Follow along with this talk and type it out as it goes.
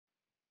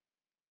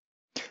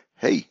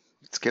Hey,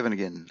 it's Kevin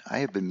again. I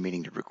have been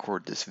meaning to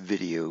record this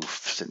video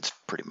since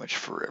pretty much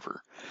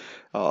forever.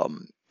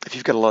 If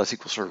you've got a lot of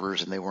SQL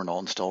servers and they weren't all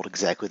installed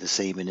exactly the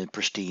same and in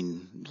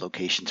pristine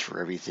locations for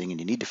everything,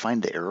 and you need to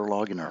find the error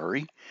log in a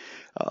hurry,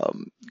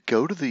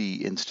 go to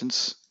the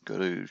instance, go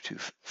to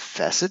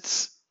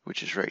Facets,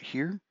 which is right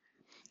here,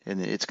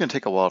 and then it's going to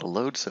take a while to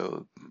load,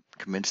 so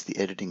commence the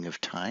editing of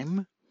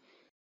time.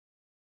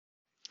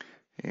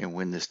 And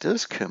when this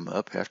does come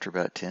up after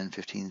about 10,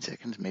 15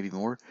 seconds, maybe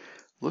more,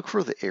 look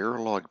for the error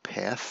log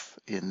path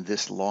in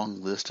this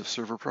long list of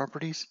server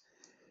properties.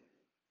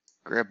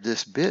 Grab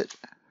this bit,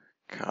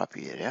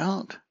 copy it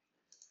out,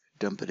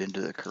 dump it into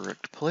the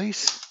correct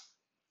place.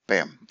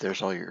 Bam,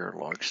 there's all your error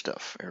log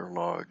stuff. Error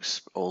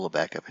logs, OLA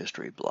backup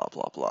history, blah,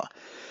 blah, blah.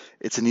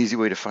 It's an easy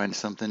way to find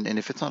something, and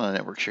if it's on a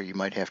network share, you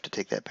might have to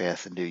take that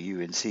path and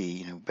do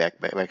UNC,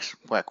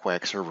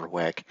 whack, server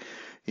whack,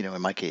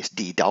 in my case,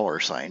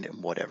 $,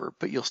 and whatever,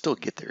 but you'll still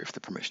get there if the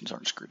permissions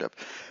aren't screwed up.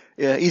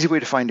 Easy way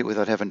to find it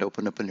without having to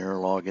open up an error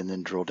log and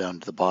then drill down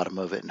to the bottom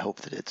of it and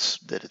hope that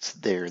it's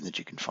there and that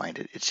you can find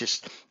it. It's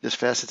just, this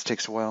Facets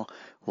takes a while,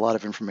 a lot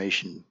of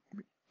information,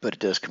 but it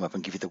does come up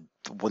and give you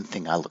the one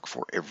thing I look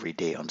for every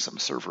day on some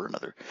server or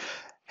another.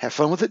 Have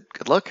fun with it.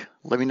 Good luck.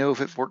 Let me know if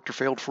it worked or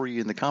failed for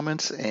you in the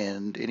comments,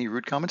 and any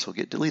rude comments will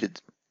get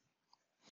deleted.